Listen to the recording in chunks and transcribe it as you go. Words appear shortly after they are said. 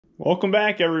Welcome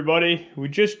back, everybody. We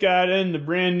just got in the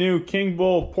brand new King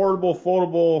Bull portable,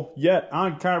 foldable, yet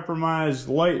uncompromised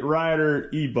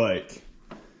Literider e-bike.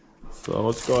 So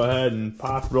let's go ahead and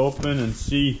pop it open and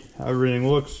see how everything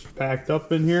looks packed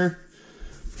up in here.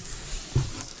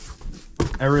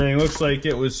 Everything looks like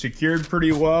it was secured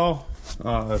pretty well.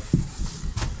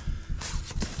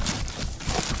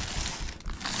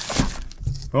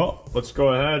 Well, let's go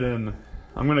ahead and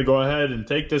I'm going to go ahead and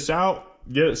take this out,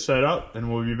 get it set up,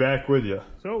 and we'll be back with you.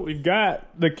 So we've got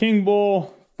the King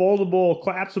Bull foldable,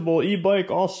 collapsible e-bike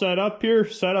all set up here.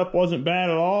 Setup wasn't bad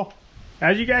at all.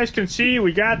 As you guys can see,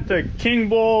 we got the King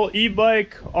Bull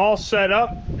e-bike all set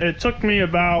up. It took me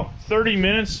about 30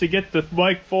 minutes to get the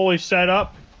bike fully set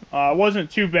up. It wasn't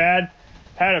too bad.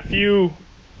 Had a few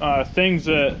things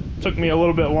that took me a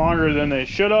little bit longer than they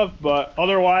should have, but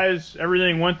otherwise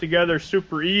everything went together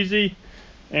super easy.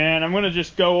 And I'm going to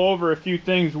just go over a few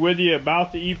things with you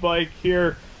about the e-bike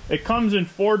here. It comes in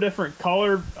 4 different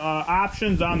color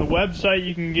options on the website.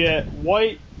 You can get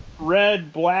white,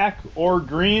 red, black, or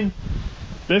green.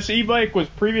 This e-bike was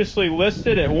previously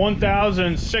listed at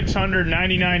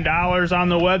 $1,699 on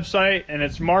the website, and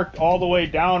it's marked all the way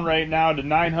down right now to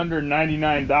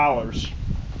 $999.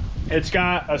 It's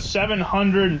got a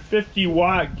 750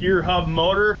 watt gear hub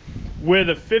motor with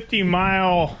a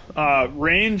 50-mile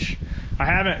range. I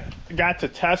haven't got to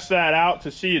test that out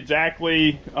to see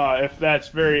exactly if that's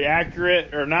very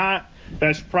accurate or not.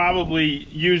 That's probably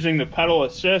using the pedal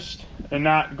assist and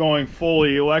not going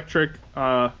fully electric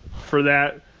for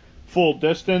that full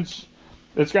distance.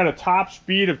 It's got a top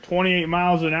speed of 28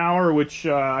 miles an hour, which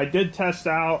I did test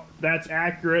out. That's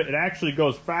accurate. It actually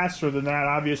goes faster than that,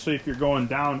 obviously, if you're going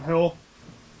downhill.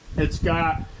 It's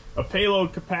got a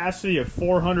payload capacity of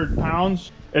 400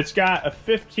 pounds. It's got a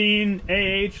 15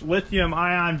 AH lithium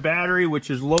ion battery, which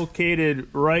is located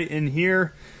right in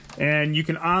here. And you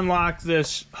can unlock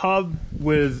this hub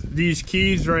with these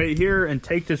keys right here and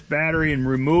take this battery and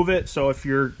remove it. So if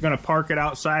you're going to park it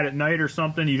outside at night or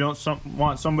something, you don't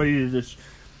want somebody to just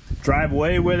drive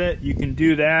away with it, you can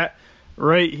do that.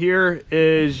 Right here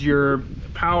is your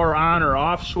power on or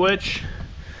off switch.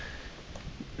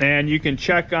 And you can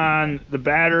check on the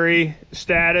battery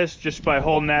status just by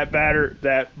holding that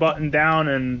button down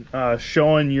and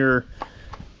showing your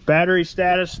battery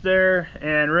status there.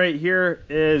 And right here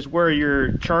is where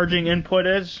your charging input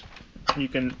is. You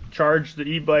can charge the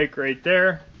e-bike right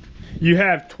there. You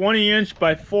have 20-inch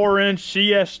by 4-inch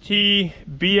CST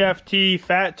BFT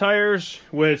fat tires,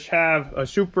 which have a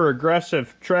super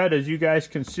aggressive tread, as you guys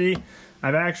can see.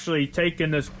 I've actually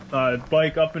taken this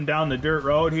bike up and down the dirt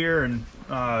road here, and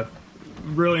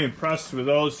really impressed with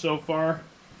those so far.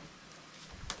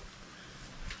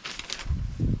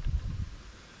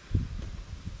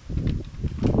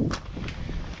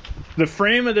 The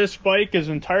frame of this bike is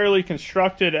entirely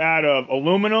constructed out of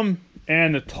aluminum,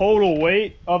 and the total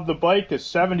weight of the bike is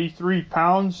 73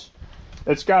 pounds.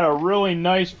 It's got a really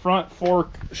nice front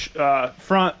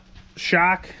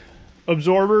shock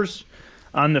absorbers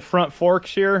on the front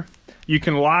forks here. You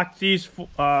can lock these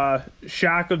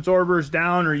shock absorbers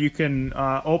down, or you can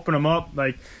open them up.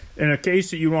 Like in a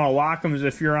case that you want to lock them is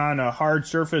if you're on a hard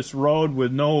surface road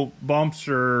with no bumps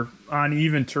or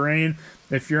uneven terrain.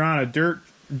 If you're on a dirt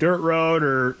road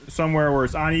or somewhere where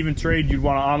it's uneven terrain, you'd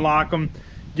want to unlock them,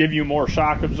 give you more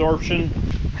shock absorption.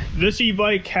 This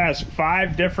e-bike has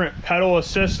 5 different pedal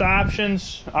assist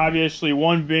options. Obviously,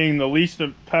 1 being the least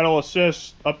pedal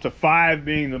assist, up to 5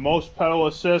 being the most pedal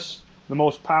assist, the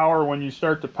most power when you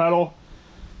start to pedal.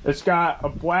 It's got a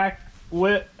black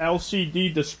lit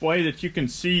LCD display that you can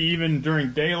see even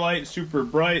during daylight, super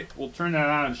bright. We'll turn that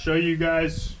on and show you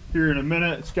guys here in a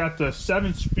minute. It's got the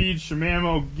 7-speed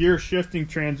Shimano gear shifting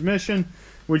transmission,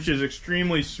 which is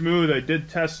extremely smooth. I did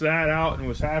test that out and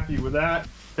was happy with that.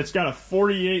 It's got a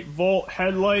 48-volt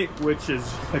headlight, which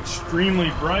is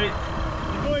extremely bright.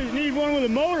 You boys need one with a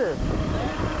motor.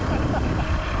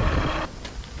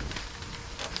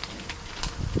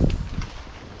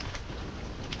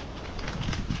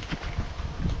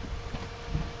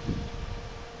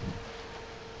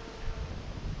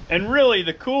 And really,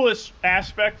 the coolest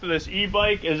aspect of this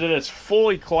e-bike is that it's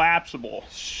fully collapsible.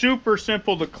 Super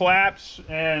simple to collapse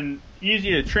and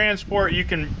easy to transport. You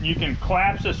can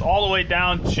collapse this all the way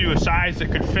down to a size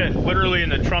that could fit literally in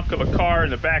the trunk of a car, in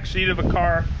the back seat of a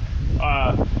car.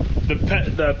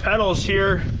 The pedals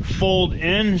here fold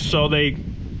in, so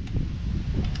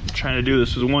trying to do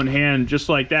this with one hand, just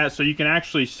like that, so you can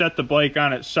actually set the bike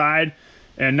on its side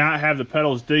and not have the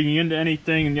pedals digging into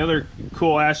anything. And the other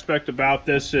cool aspect about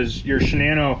this is your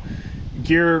Shimano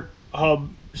gear hub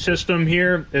system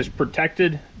here is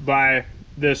protected by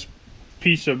this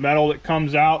piece of metal that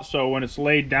comes out, so when it's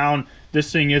laid down,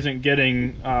 this thing isn't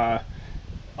getting a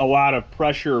lot of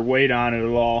pressure or weight on it at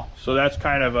all. So that's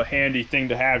kind of a handy thing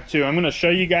to have too. I'm going to show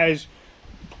you guys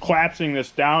collapsing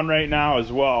this down right now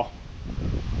as well.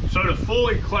 So to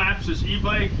fully collapse this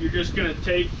e-bike, you're just going to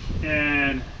take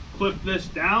and clip this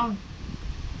down,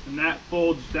 and that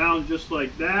folds down just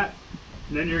like that.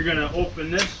 And then you're going to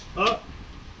open this up,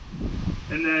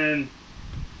 and then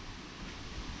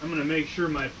I'm going to make sure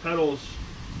my pedals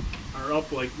are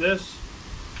up like this,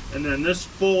 and then this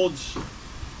folds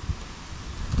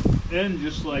in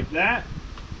just like that.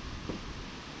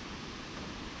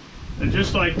 And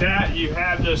just like that, you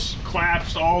have this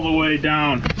collapsed all the way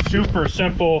down. Super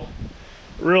simple,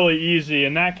 really easy,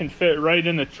 and that can fit right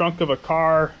in the trunk of a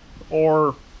car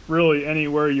or really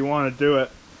anywhere you want to do it.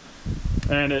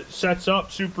 And it sets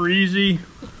up super easy.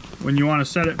 When you want to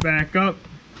set it back up,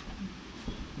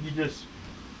 you just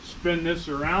spin this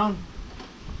around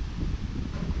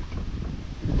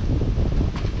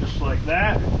just like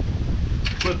that.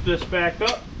 Flip this back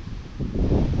up,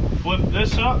 flip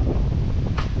this up,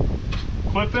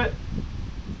 clip it,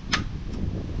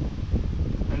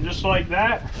 and just like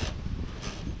that,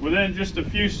 within just a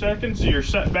few seconds you're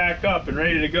set back up and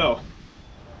ready to go.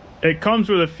 It comes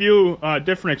with a few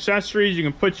different accessories. You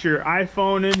can put your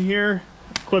iPhone in here,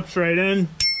 clips right in,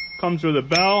 comes with a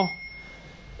bell.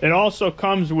 It also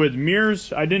comes with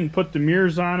mirrors. I didn't put the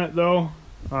mirrors on it though.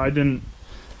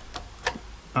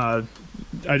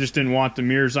 I just didn't want the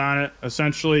mirrors on it,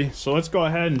 essentially. So let's go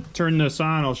ahead and turn this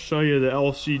on. I'll show you the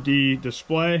LCD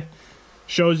display.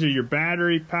 Shows you your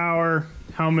battery power,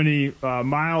 how many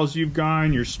miles you've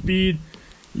gone, your speed,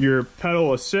 your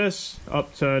pedal assist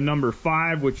up to number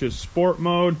 5, which is sport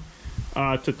mode.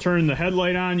 To turn the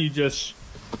headlight on, you just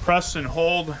press and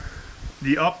hold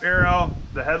the up arrow.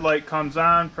 The headlight comes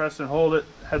on, press and hold it,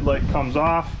 headlight comes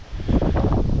off.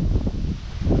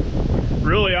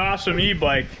 Really awesome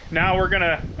e-bike. Now we're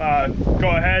gonna go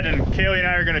ahead, and Kaylee and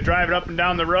I are gonna drive it up and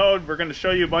down the road. We're gonna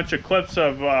show you a bunch of clips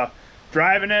of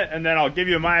driving it, and then I'll give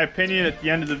you my opinion at the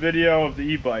end of the video of the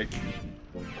e-bike.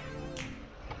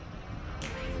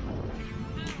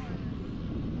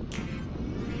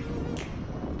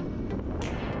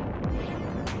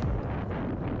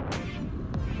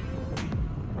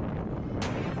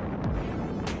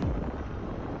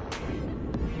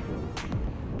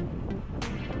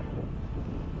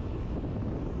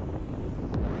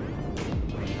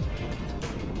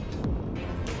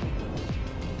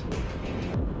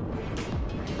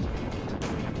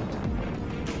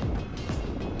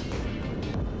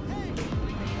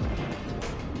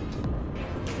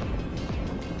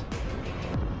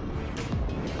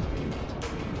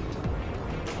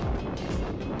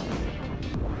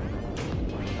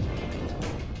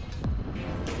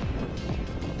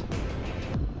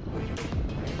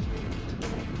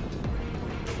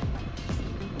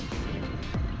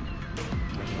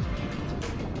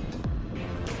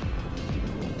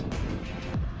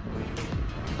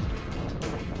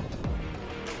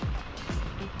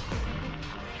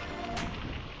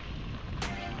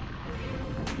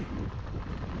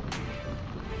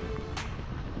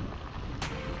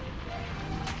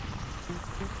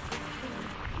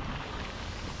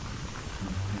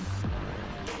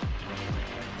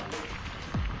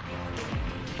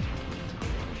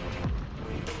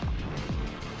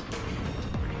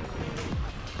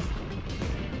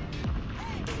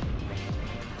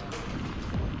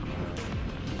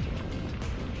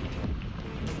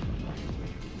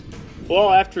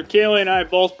 Well, after Kaylee and I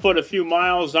both put a few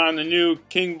miles on the new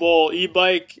King Bull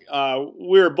e-bike,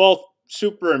 we were both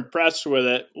super impressed with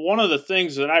it. One of the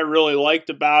things that I really liked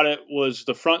about it was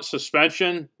the front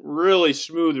suspension. Really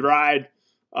smooth ride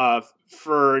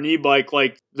for an e-bike.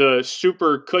 Like the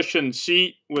super cushioned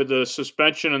seat with the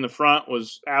suspension in the front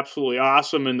was absolutely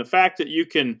awesome. And the fact that you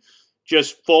can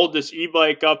just fold this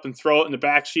e-bike up and throw it in the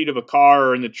back seat of a car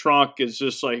or in the trunk is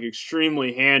just like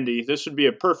extremely handy. This would be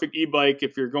a perfect e-bike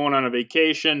if you're going on a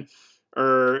vacation,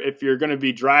 or if you're going to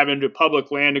be driving to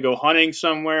public land to go hunting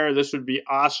somewhere. This would be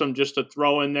awesome just to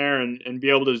throw in there and be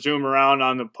able to zoom around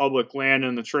on the public land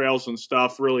and the trails and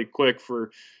stuff really quick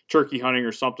for turkey hunting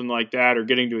or something like that, or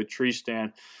getting to a tree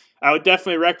stand. I would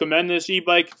definitely recommend this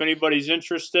e-bike if anybody's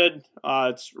interested.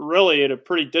 It's really at a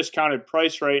pretty discounted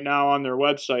price right now on their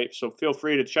website, so feel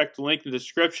free to check the link in the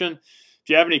description. If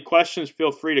you have any questions,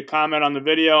 feel free to comment on the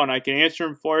video and I can answer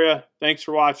them for you. Thanks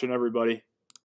for watching, everybody.